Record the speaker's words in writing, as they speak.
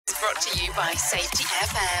Brought to you by Safety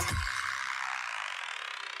FM.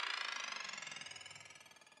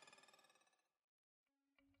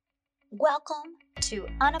 Welcome to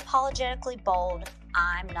Unapologetically Bold,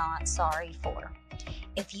 I'm Not Sorry For.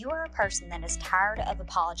 If you are a person that is tired of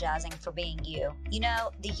apologizing for being you,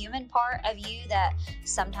 the human part of you that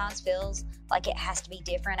sometimes feels like it has to be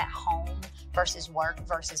different at home versus work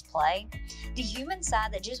versus play, the human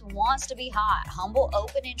side that just wants to be hot, humble,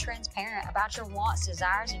 open, and transparent about your wants,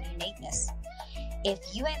 desires, and uniqueness. If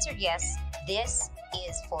you answered yes, this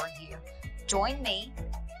is for you. Join me,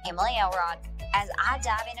 Emily Elrod, as I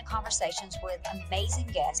dive into conversations with amazing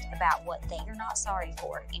guests about what they are not sorry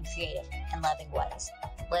for in creative and loving ways.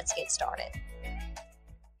 Let's get started.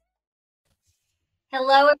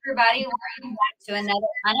 Hello, everybody. Welcome back to another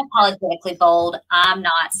Unapologetically Bold, I'm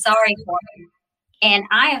Not Sorry For. And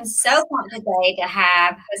I am so pumped today to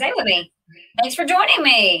have Jose with me. Thanks for joining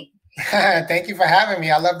me. Thank you for having me.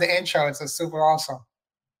 I love the intro. It's super awesome.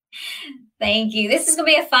 Thank you. This is going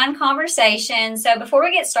to be a fun conversation. So before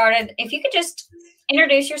we get started, if you could just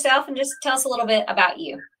introduce yourself and just tell us a little bit about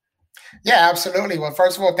you. Yeah, absolutely. Well,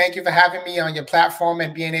 first of all, thank you for having me on your platform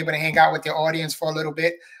and being able to hang out with your audience for a little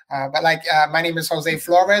bit. My name is Jose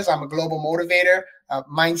Flores. I'm a global motivator,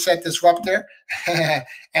 mindset disruptor,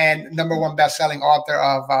 and #1 best-selling author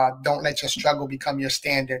of Don't Let Your Struggle Become Your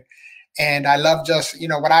Standard. And I love just,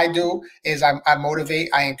 what I do is I motivate,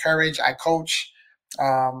 I encourage, I coach,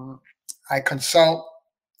 I consult.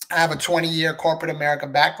 I have a 20-year corporate America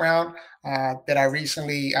background that I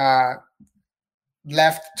recently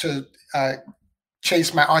left to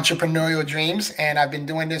chase my entrepreneurial dreams. And I've been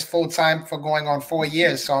doing this full time for going on 4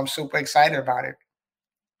 years. So I'm super excited about it.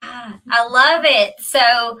 I love it.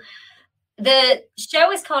 So the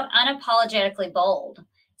show is called Unapologetically Bold.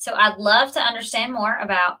 So I'd love to understand more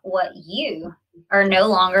about what you are no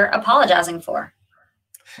longer apologizing for.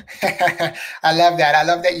 I love that. I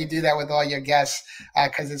love that you do that with all your guests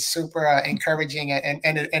because it's super encouraging and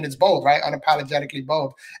it's bold, right? Unapologetically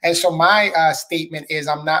bold. And so my statement is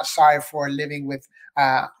I'm not sorry for living with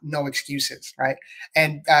no excuses, right?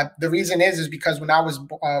 And the reason is because when I was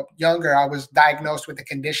younger, I was diagnosed with a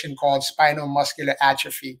condition called spinal muscular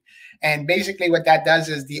atrophy. And basically what that does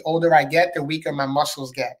is the older I get, the weaker my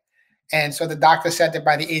muscles get. And so the doctor said that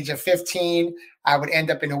by the age of 15, I would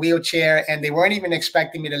end up in a wheelchair, and they weren't even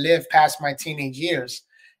expecting me to live past my teenage years.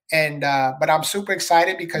 And but I'm super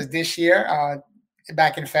excited because this year,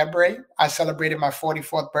 back in February, I celebrated my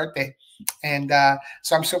 44th birthday. And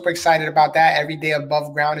so I'm super excited about that. Every day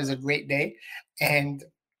above ground is a great day. And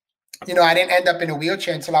I didn't end up in a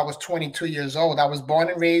wheelchair until I was 22 years old. I was born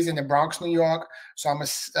and raised in the Bronx, New York. So I'm a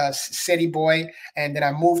city boy. And then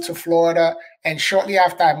I moved to Florida. And shortly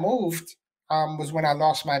after I moved was when I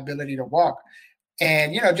lost my ability to walk.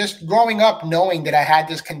 And, just growing up knowing that I had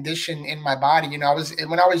this condition in my body, when I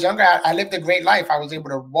was younger, I lived a great life. I was able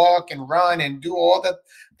to walk and run and do all the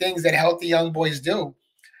things that healthy young boys do.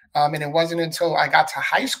 And it wasn't until I got to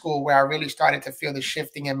high school where I really started to feel the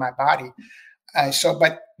shifting in my body.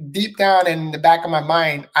 But deep down in the back of my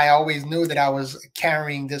mind, I always knew that I was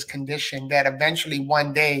carrying this condition that eventually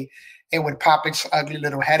one day it would pop its ugly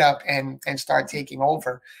little head up and start taking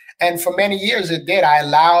over. And for many years it did. I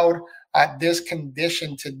allowed this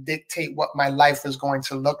condition to dictate what my life was going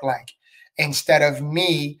to look like instead of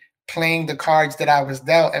me playing the cards that I was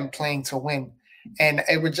dealt and playing to win. And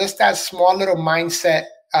it was just that small little mindset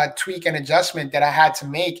tweak and adjustment that I had to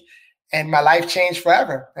make. And my life changed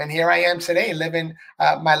forever. And here I am today living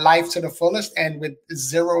my life to the fullest and with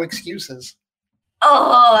zero excuses.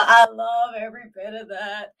 Oh, I love every bit of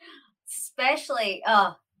that. Especially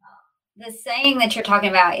the saying that you're talking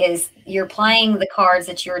about is you're playing the cards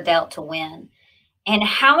that you're dealt to win. And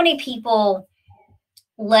how many people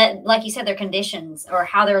let, like you said, their conditions or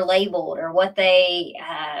how they're labeled or what they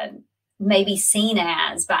may be seen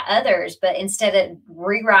as by others, but instead of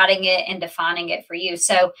rewriting it and defining it for you.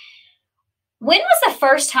 So when was the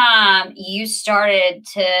first time you started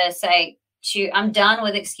to say, shoot, I'm done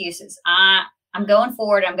with excuses. I'm going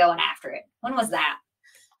forward. I'm going after it. When was that?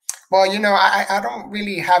 Well, I don't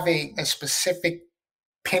really have a specific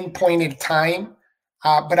pinpointed time,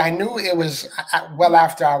 but I knew it was well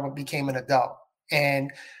after I became an adult.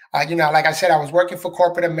 And, like I said, I was working for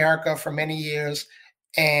corporate America for many years.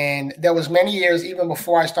 And there was many years, even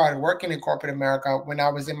before I started working in corporate America, when I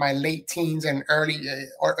was in my late teens and early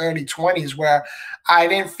 20s, where I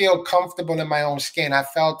didn't feel comfortable in my own skin. I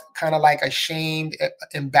felt kind of like ashamed,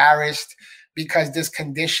 embarrassed, because this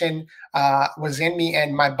condition was in me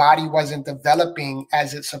and my body wasn't developing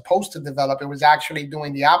as it's supposed to develop. It was actually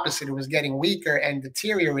doing the opposite. It was getting weaker and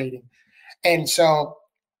deteriorating. And so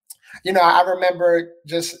I remember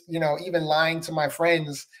just, even lying to my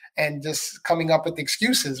friends and just coming up with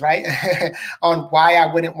excuses, right? On why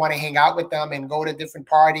I wouldn't want to hang out with them and go to different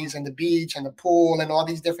parties and the beach and the pool and all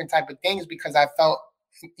these different type of things because I felt,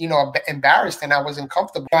 embarrassed and I wasn't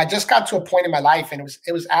comfortable. I just got to a point in my life, and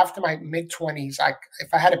it was after my mid-20s.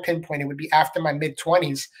 If I had a pinpoint, it would be after my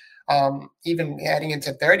mid-20s, even heading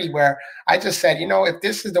into 30, where I just said, if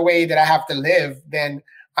this is the way that I have to live, then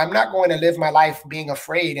I'm not going to live my life being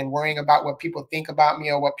afraid and worrying about what people think about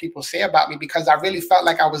me or what people say about me, because I really felt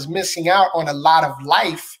like I was missing out on a lot of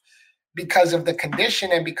life because of the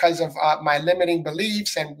condition and because of my limiting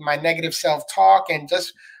beliefs and my negative self-talk and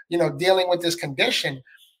just, dealing with this condition.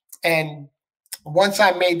 And once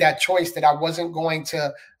I made that choice that I wasn't going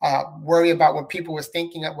to worry about what people was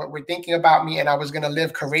thinking, what were thinking about me, and I was going to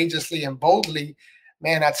live courageously and boldly,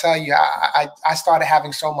 man, I tell you, I started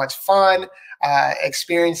having so much fun,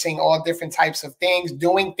 experiencing all different types of things,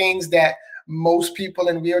 doing things that most people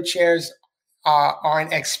in wheelchairs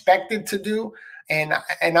aren't expected to do. And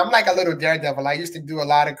I'm like a little daredevil. I used to do a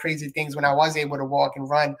lot of crazy things when I was able to walk and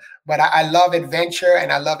run, but I love adventure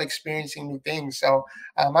and I love experiencing new things. So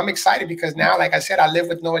I'm excited because now, like I said, I live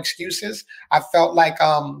with no excuses. I felt like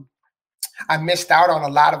I missed out on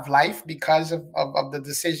a lot of life because of the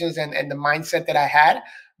decisions and the mindset that I had.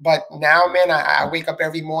 But now, man, I wake up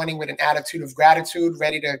every morning with an attitude of gratitude,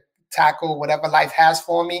 ready to tackle whatever life has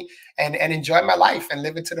for me and enjoy my life and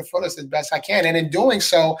live it to the fullest as best I can. And in doing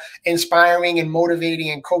so, inspiring and motivating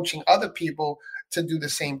and coaching other people to do the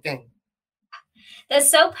same thing. That's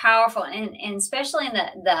so powerful, and especially in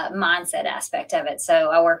the mindset aspect of it. So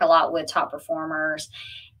I work a lot with top performers,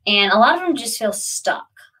 and a lot of them just feel stuck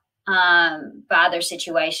by their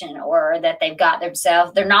situation, or that they've got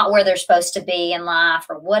themselves, they're not where they're supposed to be in life,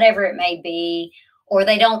 or whatever it may be, or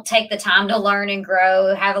they don't take the time to learn and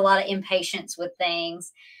grow, have a lot of impatience with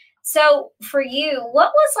things. So for you,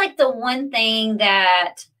 what was like the one thing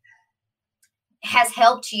that has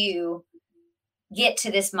helped you get to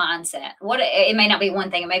this mindset? It may not be one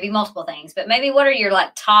thing, it may be multiple things, but maybe what are your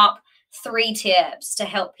like top 3 tips to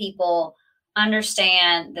help people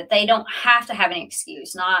understand that they don't have to have an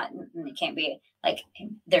excuse? It can't be like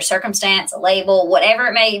their circumstance, a label, whatever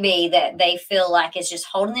it may be that they feel like is just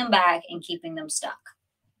holding them back and keeping them stuck.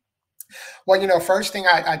 Well, first thing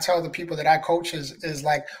I tell the people that I coach is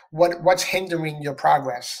like, what's hindering your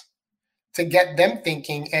progress, to get them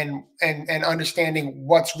thinking and understanding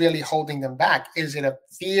what's really holding them back. Is it a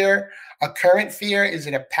fear, a current fear? Is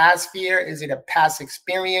it a past fear? Is it a past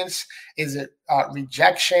experience? Is it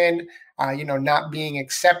rejection, not being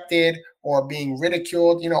accepted or being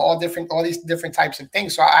ridiculed, all these different types of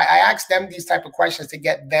things. So I ask them these type of questions to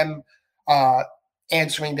get them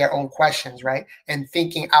answering their own questions, right? And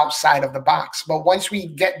thinking outside of the box. But once we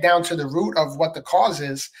get down to the root of what the cause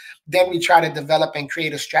is, then we try to develop and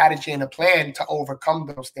create a strategy and a plan to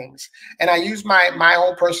overcome those things. And I use my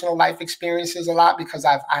own personal life experiences a lot because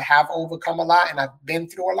I have overcome a lot and I've been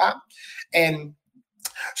through a lot. And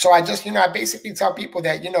so I just, I basically tell people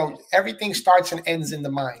that, everything starts and ends in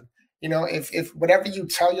the mind. If whatever you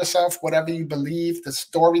tell yourself, whatever you believe, the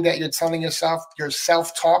story that you're telling yourself, your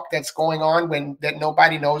self-talk that's going on that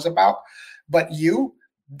nobody knows about, but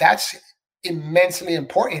that's immensely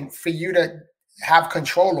important for you to have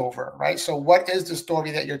control over, right? So what is the story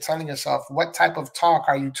that you're telling yourself? What type of talk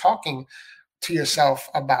are you talking to yourself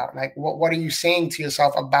about? Like, what are you saying to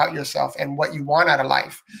yourself about yourself and what you want out of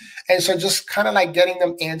life? And so just kind of like getting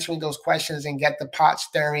them answering those questions and get the pot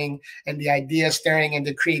stirring and the idea stirring and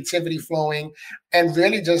the creativity flowing, and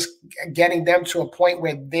really just getting them to a point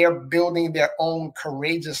where they're building their own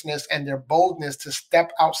courageousness and their boldness to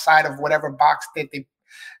step outside of whatever box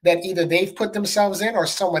that either they've put themselves in or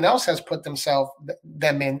someone else has put them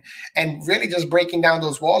in, and really just breaking down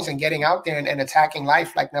those walls and getting out there and attacking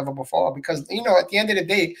life like never before. Because, at the end of the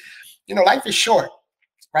day, life is short,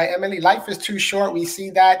 right, Emily? Life is too short. We see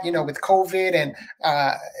that, with COVID and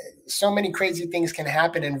so many crazy things can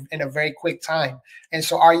happen in a very quick time. And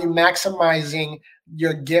so are you maximizing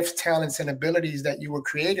your gifts, talents, and abilities that you were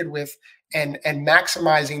created with and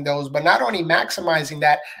maximizing those, but not only maximizing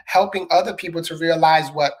that, helping other people to realize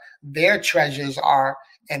what their treasures are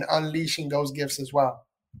and unleashing those gifts as well.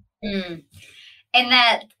 And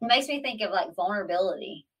that makes me think of like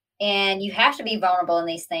vulnerability. And you have to be vulnerable in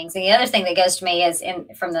these things. And the other thing that goes to me is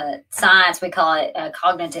from the science, we call it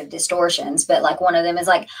cognitive distortions. But like one of them is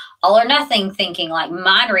like all or nothing thinking, like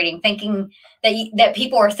mind reading, thinking that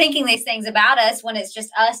people are thinking these things about us when it's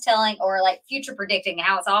just us telling, or like future predicting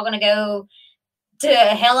how it's all going to go to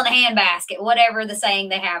hell in a handbasket, whatever the saying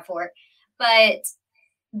they have for it. But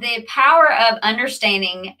the power of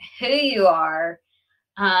understanding who you are,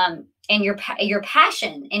 and your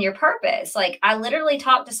passion and your purpose. Like, I literally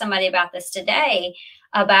talked to somebody about this today,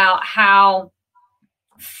 about how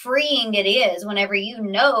freeing it is whenever you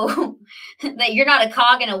know that you're not a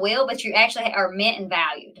cog in a wheel, but you actually are meant and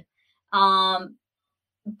valued.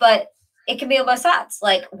 But it can be on both sides.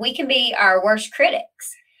 Like, we can be our worst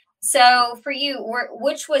critics. So for you,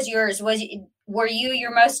 which was yours? Were you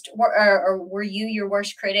your most, or were you your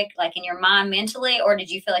worst critic, like in your mind mentally, or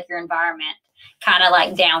did you feel like your environment kind of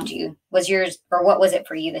like downed you? Was yours, or what was it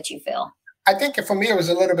for you that you feel? I think for me, it was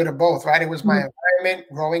a little bit of both, right? It was my environment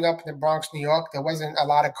growing up in the Bronx, New York. There wasn't a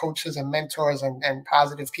lot of coaches and mentors and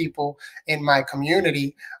positive people in my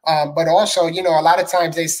community. But also, a lot of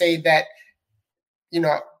times they say that,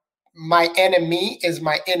 my enemy is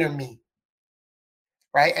my inner me,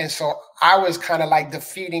 right? And so I was kind of like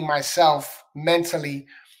defeating myself mentally.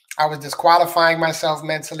 I was disqualifying myself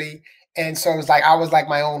mentally. And so it was like I was like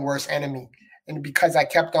my own worst enemy. And because I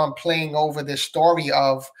kept on playing over this story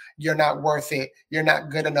of you're not worth it, you're not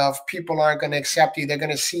good enough, people aren't going to accept you, they're going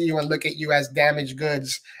to see you and look at you as damaged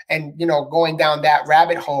goods, and going down that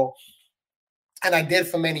rabbit hole. And I did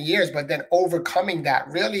for many years, but then overcoming that,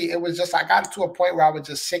 really, it was just, I got to a point where I was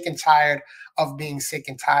just sick and tired of being sick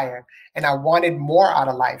and tired. And I wanted more out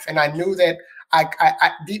of life. And I knew that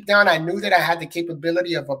I deep down, I knew that I had the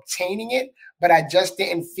capability of obtaining it, but I just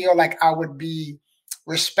didn't feel like I would be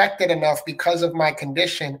respected enough because of my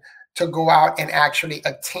condition to go out and actually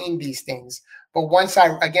attain these things. But once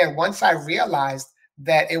I realized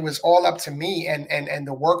that it was all up to me and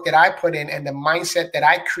the work that I put in and the mindset that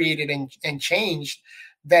I created and changed,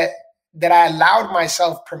 that I allowed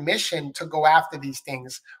myself permission to go after these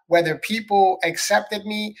things, whether people accepted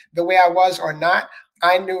me the way I was or not.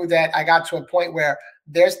 I knew that I got to a point where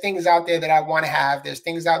there's things out there that I want to have. There's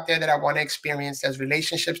things out there that I want to experience. There's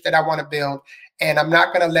relationships that I want to build. And I'm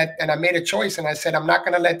not going to and I made a choice and I said, I'm not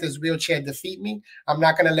going to let this wheelchair defeat me. I'm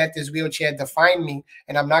not going to let this wheelchair define me.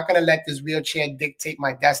 And I'm not going to let this wheelchair dictate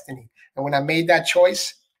my destiny. And when I made that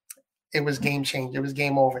choice, it was game change. It was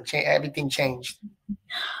game over. Everything changed.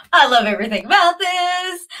 I love everything about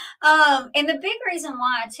this. And the big reason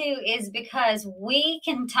why too is because we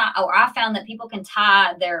can tie, or I found that people can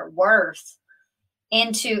tie their worth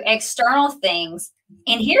into external things.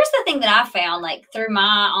 And here's the thing that I found, like through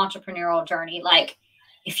my entrepreneurial journey, like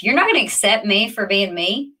if you're not going to accept me for being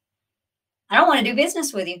me, I don't want to do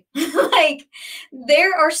business with you. Like,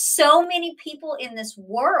 there are so many people in this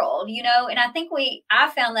world, and I think I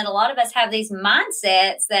found that a lot of us have these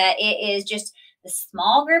mindsets that it is just the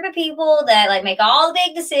small group of people that like make all the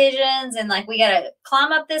big decisions and like we got to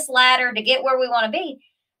climb up this ladder to get where we want to be.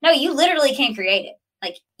 No, you literally can create it.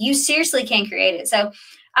 Like, you seriously can create it. So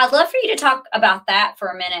I'd love for you to talk about that for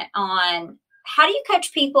a minute on how do you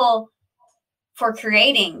coach people for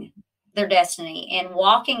creating their destiny and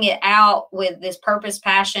walking it out with this purpose,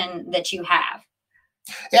 passion that you have?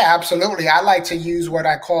 Yeah, absolutely. I like to use what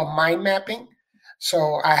I call mind mapping.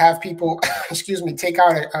 So I have people, take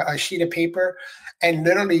out a sheet of paper and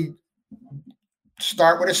literally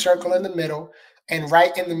start with a circle in the middle, and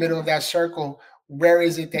right in the middle of that circle, where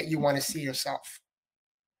is it that you want to see yourself?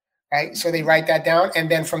 Right? So they write that down,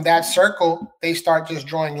 and then from that circle, they start just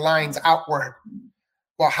drawing lines outward.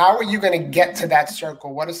 Well, how are you going to get to that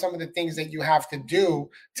circle? What are some of the things that you have to do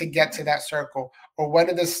to get to that circle? Or what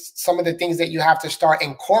are some of the things that you have to start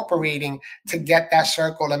incorporating to get that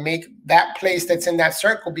circle and make that place that's in that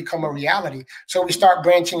circle become a reality? So we start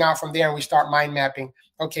branching out from there and we start mind mapping.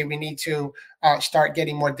 Okay, we need to start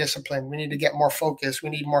getting more discipline. We need to get more focus.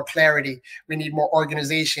 We need more clarity. We need more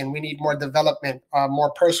organization. We need more development,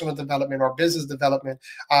 more personal development or business development.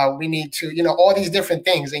 We need to, all these different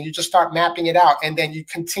things. And you just start mapping it out. And then you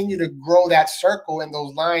continue to grow that circle and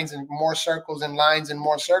those lines and more circles and lines and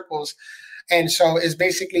more circles. And so it's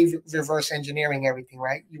basically reverse engineering everything,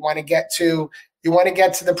 right? You want to get to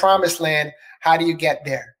the promised land. How do you get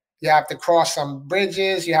there? You have to cross some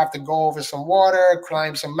bridges. You have to go over some water,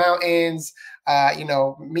 climb some mountains,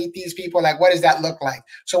 meet these people. Like, what does that look like?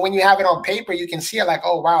 So when you have it on paper, you can see it like,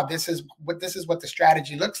 oh, wow, this is what the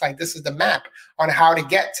strategy looks like. This is the map on how to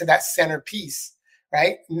get to that center piece,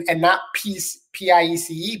 right? And not peace,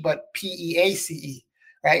 P-I-E-C-E, but P-E-A-C-E,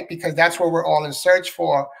 right? Because that's what we're all in search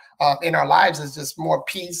for in our lives, is just more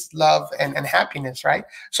peace, love, and happiness, right?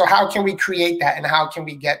 So how can we create that, and how can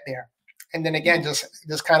we get there? And then again,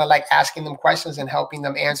 just kind of like asking them questions and helping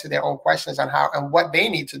them answer their own questions on how and what they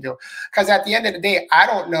need to do. Because at the end of the day, I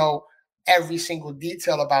don't know every single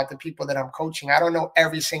detail about the people that I'm coaching. I don't know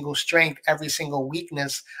every single strength, every single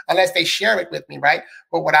weakness, unless they share it with me, right?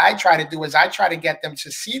 But what I try to do is I try to get them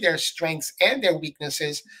to see their strengths and their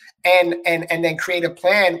weaknesses, and then create a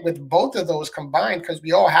plan with both of those combined, because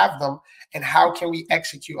we all have them. And how can we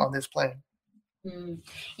execute on this plan?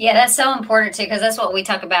 Yeah, that's so important too, because that's what we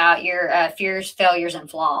talk about, your fears, failures, and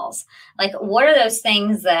flaws. Like, what are those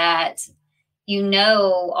things that you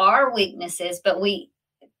know are weaknesses, but we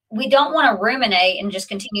don't want to ruminate and just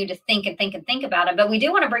continue to think and think and think about it, but we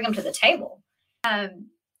do want to bring them to the table.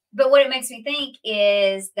 But what it makes me think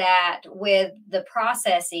is that with the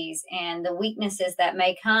processes and the weaknesses that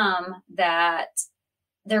may come, that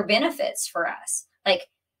they're benefits for us. Like,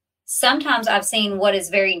 sometimes I've seen what is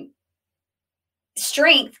very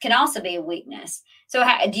strength can also be a weakness. So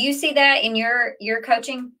do you see that in your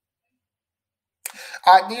coaching?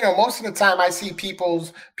 Most of the time I see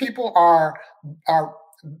people are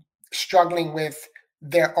struggling with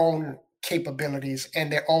their own capabilities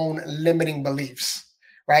and their own limiting beliefs,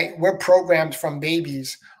 right? We're programmed from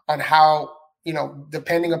babies on how,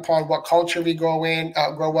 depending upon what culture we grow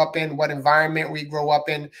up in, what environment we grow up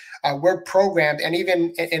in, we're programmed. And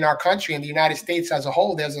even in our country, in the United States as a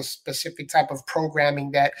whole, there's a specific type of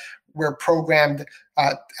programming that we're programmed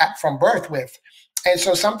from birth with. And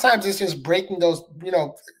so sometimes it's just breaking those,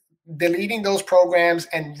 deleting those programs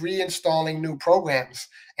and reinstalling new programs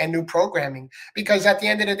and new programming. Because at the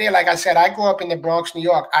end of the day, like I said, I grew up in the Bronx, New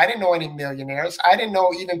York. I didn't know any millionaires. I didn't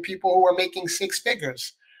know even people who were making six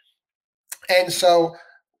figures. And so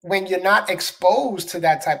when you're not exposed to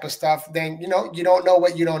that type of stuff, then, you don't know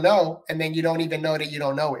what you don't know. And then you don't even know that you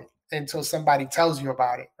don't know it until somebody tells you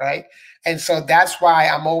about it, right? And so that's why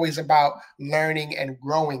I'm always about learning and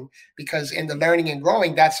growing, because in the learning and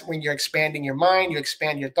growing, that's when you're expanding your mind, you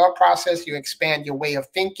expand your thought process, you expand your way of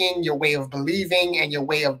thinking, your way of believing, and your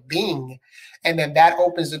way of being. And then that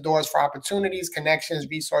opens the doors for opportunities, connections,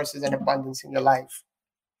 resources, and abundance in your life.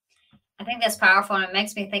 I think that's powerful. And it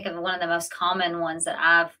makes me think of one of the most common ones that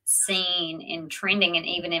I've seen in trending and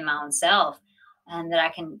even in my own self, and that I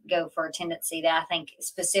can go for a tendency that I think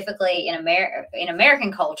specifically in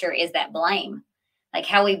American culture is that blame, like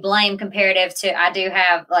how we blame comparative to, I do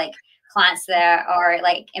have like clients that are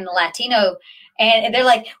like in the Latino, and they're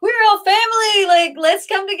like, we're all family, like let's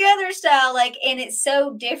come together style. Like, and it's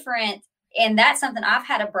so different. And that's something I've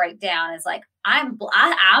had to break down, is like, I'm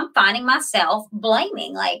finding myself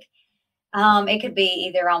blaming, like, it could be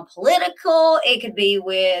either on political, it could be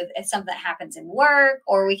with something that happens in work,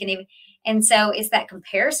 or we can even, and so it's that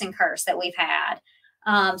comparison curse that we've had,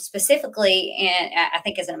 specifically, and I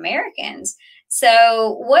think as Americans.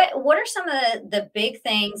 So what are some of the big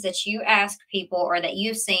things that you ask people, or that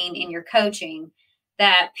you've seen in your coaching,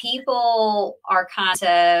 that people are kind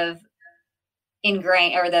of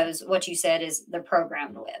ingrained, or those, what you said is they're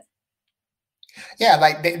programmed with? Yeah,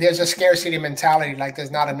 like there's a scarcity mentality, like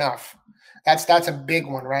there's not enough. That's a big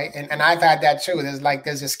one, right? And I've had that too.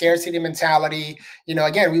 There's a scarcity mentality.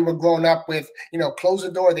 Again, we were growing up with, close the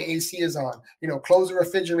door, the AC is on. Close the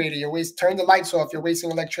refrigerator, turn the lights off, you're wasting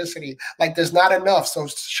electricity. Like, there's not enough, so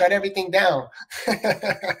shut everything down.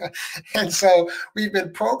 And so we've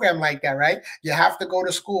been programmed like that, right? You have to go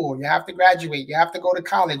to school, you have to graduate, you have to go to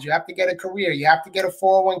college, you have to get a career, you have to get a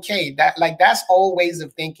 401k. That's old ways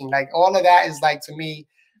of thinking. Like, all of that is, like, to me,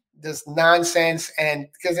 this nonsense. And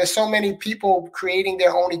because there's so many people creating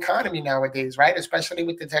their own economy nowadays, right? Especially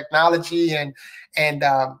with the technology and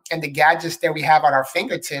the gadgets that we have at our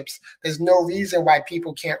fingertips, there's no reason why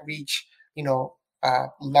people can't reach,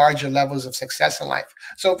 larger levels of success in life.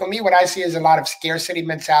 So for me, what I see is a lot of scarcity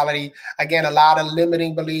mentality. Again, a lot of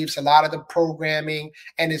limiting beliefs, a lot of the programming,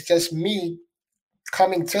 and it's just me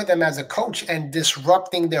coming to them as a coach and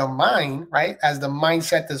disrupting their mind, right? As the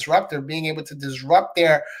mindset disruptor, being able to disrupt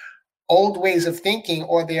their old ways of thinking,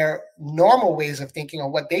 or their normal ways of thinking, or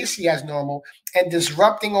what they see as normal, and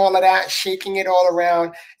disrupting all of that, shaking it all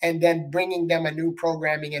around, and then bringing them a new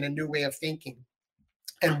programming and a new way of thinking.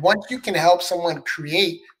 And once you can help someone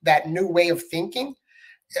create that new way of thinking,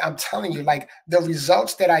 I'm telling you, like, the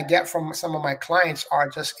results that I get from some of my clients are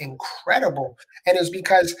just incredible. And it's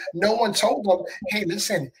because no one told them, hey,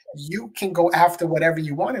 listen, you can go after whatever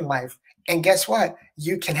you want in life. And guess what?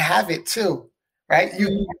 You can have it too. Right? You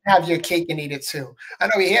can have your cake and eat it too. I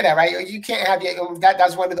know we hear that, right? You can't have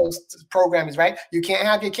that's one of those programs, right? You can't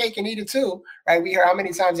have your cake and eat it too, right? We hear, how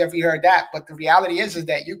many times have we heard that? But the reality is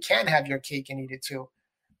that you can have your cake and eat it too.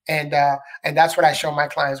 And that's what I show my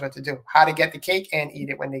clients what to do, how to get the cake and eat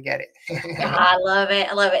it when they get it. I love it.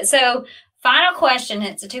 I love it. So final question,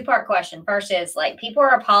 it's a two-part question. First is, like, people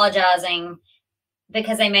are apologizing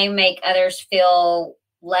because they may make others feel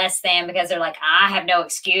less than because they're like, I have no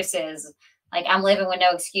excuses. Like, I'm living with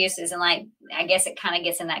no excuses. And like, I guess it kind of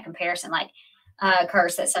gets in that comparison, like,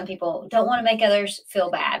 Curse, that some people don't want to make others feel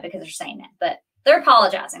bad because they're saying that, but they're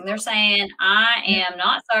apologizing. They're saying, I am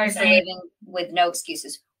not sorry for living with no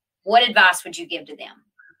excuses. What advice would you give to them?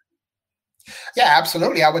 Yeah,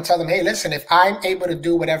 absolutely. I would tell them, hey, listen, if I'm able to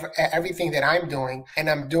do everything that I'm doing, and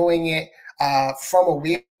I'm doing it from a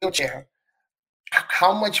wheelchair,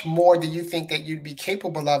 how much more do you think that you'd be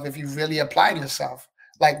capable of if you really applied yourself?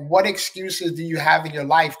 Like, what excuses do you have in your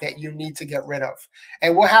life that you need to get rid of?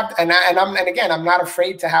 And we'll have, and again, I'm not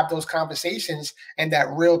afraid to have those conversations and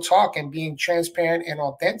that real talk and being transparent and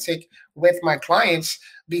authentic with my clients,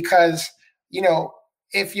 because, you know,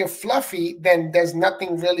 if you're fluffy, then there's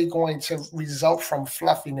nothing really going to result from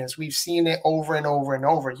fluffiness. We've seen it over and over and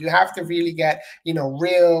over. You have to really get, you know,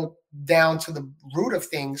 real down to the root of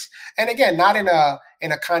things. And again, not in a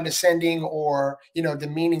condescending or, you know,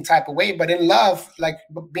 demeaning type of way, but in love, like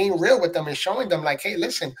being real with them and showing them like, hey,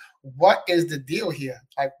 listen, what is the deal here?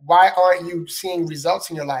 Like, why aren't you seeing results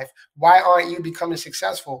in your life? Why aren't you becoming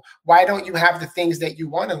successful? Why don't you have the things that you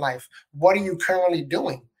want in life? What are you currently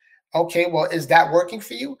doing? Okay, well, is that working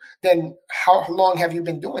for you? Then how long have you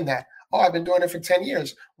been doing that? Oh, I've been doing it for 10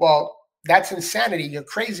 years. Well, that's insanity. You're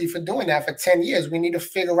crazy for doing that for 10 years. We need to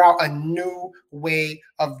figure out a new way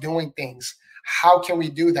of doing things. How can we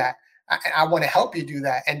do that? I want to help you do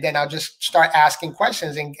that. And then I'll just start asking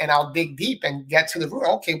questions and I'll dig deep and get to the root.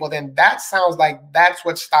 Okay, well, then that sounds like that's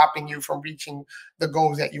what's stopping you from reaching the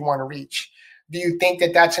goals that you want to reach. Do you think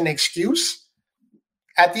that that's an excuse?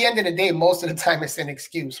 At the end of the day, most of the time it's an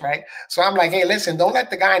excuse, right? So I'm like, hey, listen, don't let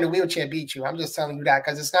the guy in the wheelchair beat you. I'm just telling you that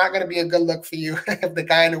because it's not going to be a good look for you if the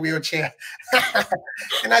guy in the wheelchair.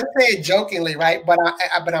 And I say it jokingly, right? But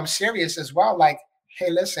I'm serious as well. Like,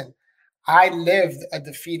 hey, listen, I lived a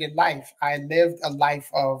defeated life. I lived a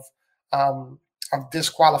life of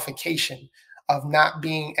disqualification, of not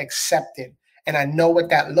being accepted. And I know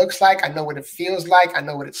what that looks like. I know what it feels like. I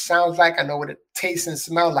know what it sounds like. I know what it tastes and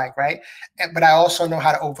smells like, right? But I also know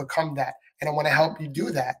how to overcome that. And I want to help you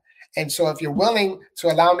do that. And so if you're willing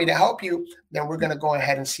to allow me to help you, then we're going to go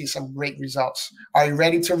ahead and see some great results. Are you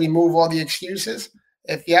ready to remove all the excuses?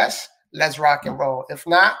 If yes, let's rock and roll. If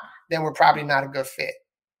not, then we're probably not a good fit.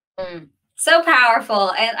 So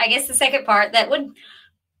powerful. And I guess the second part that would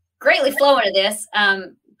greatly flow into this,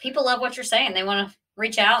 people love what you're saying. They want to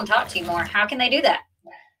reach out and talk to you more. How can they do that?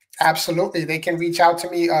 Absolutely. They can reach out to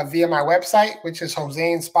me via my website, which is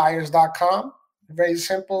joseinspires.com. Very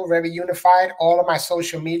simple, very unified. All of my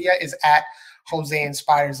social media is at Jose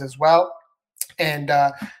Inspires as well. And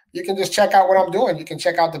you can just check out what I'm doing. You can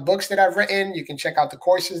check out the books that I've written. You can check out the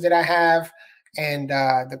courses that I have and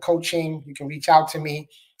the coaching. You can reach out to me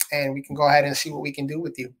and we can go ahead and see what we can do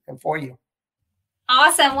with you and for you.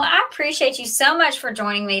 Awesome. Well, I appreciate you so much for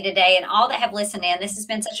joining me today and all that have listened in. This has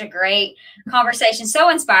been such a great conversation, so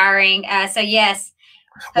inspiring. So yes,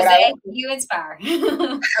 Jose, you inspire.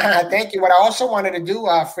 Thank you. What I also wanted to do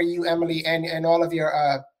for you, Emily, and all of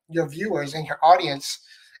your viewers and your audience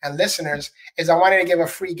and listeners is I wanted to give a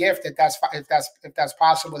free gift if that's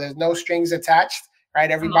possible. There's no strings attached,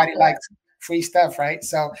 right? Everybody likes free stuff, right?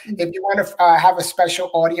 So if you want to have a special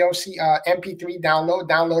audio MP3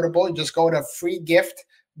 downloadable, just go to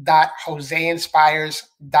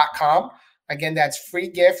freegift.joseinspires.com. Again, that's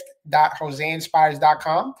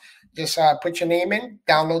freegift.joseinspires.com. Just put your name in,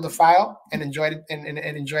 download the file, and enjoy it and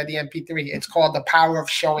enjoy the MP3. It's called The Power of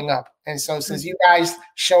Showing Up. And so since you guys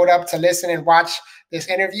showed up to listen and watch this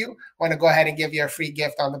interview, I want to go ahead and give you a free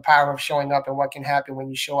gift on the power of showing up and what can happen when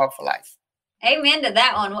you show up for life. Amen to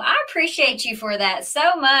that one. Well, I appreciate you for that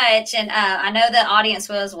so much. And I know the audience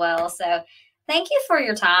will as well. So thank you for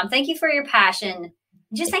your time. Thank you for your passion.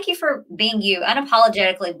 Just thank you for being you,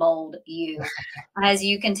 unapologetically bold you, as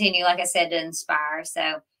you continue, like I said, to inspire.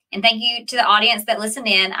 So, and thank you to the audience that listened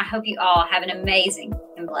in. I hope you all have an amazing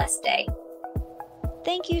and blessed day.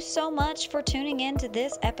 Thank you so much for tuning in to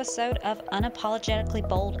this episode of Unapologetically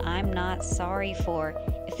Bold, I'm Not Sorry For.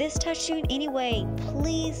 If this touched you in any way,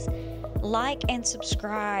 please like and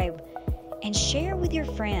subscribe and share with your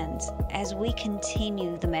friends as we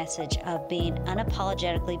continue the message of being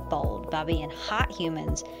unapologetically bold by being hot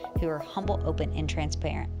humans who are humble, open, and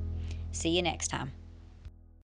transparent. See you next time.